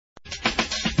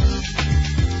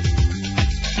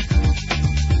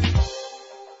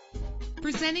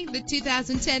Presenting the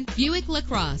 2010 Buick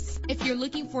LaCrosse. If you're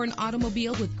looking for an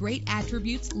automobile with great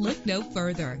attributes, look no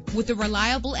further. With a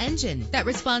reliable engine that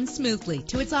responds smoothly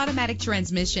to its automatic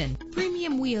transmission,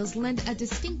 premium wheels lend a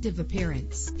distinctive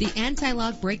appearance. The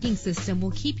anti-lock braking system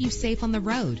will keep you safe on the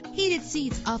road. Heated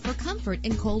seats offer comfort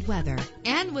in cold weather.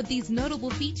 And with these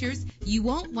notable features, you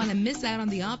won't want to miss out on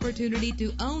the opportunity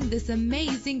to own this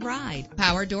amazing ride.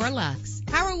 Power door locks,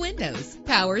 power windows,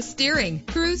 power steering,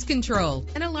 cruise control,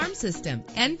 an alarm system.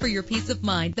 And for your peace of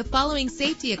mind, the following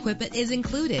safety equipment is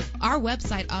included. Our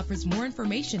website offers more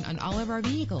information on all of our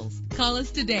vehicles. Call us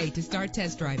today to start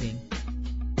test driving.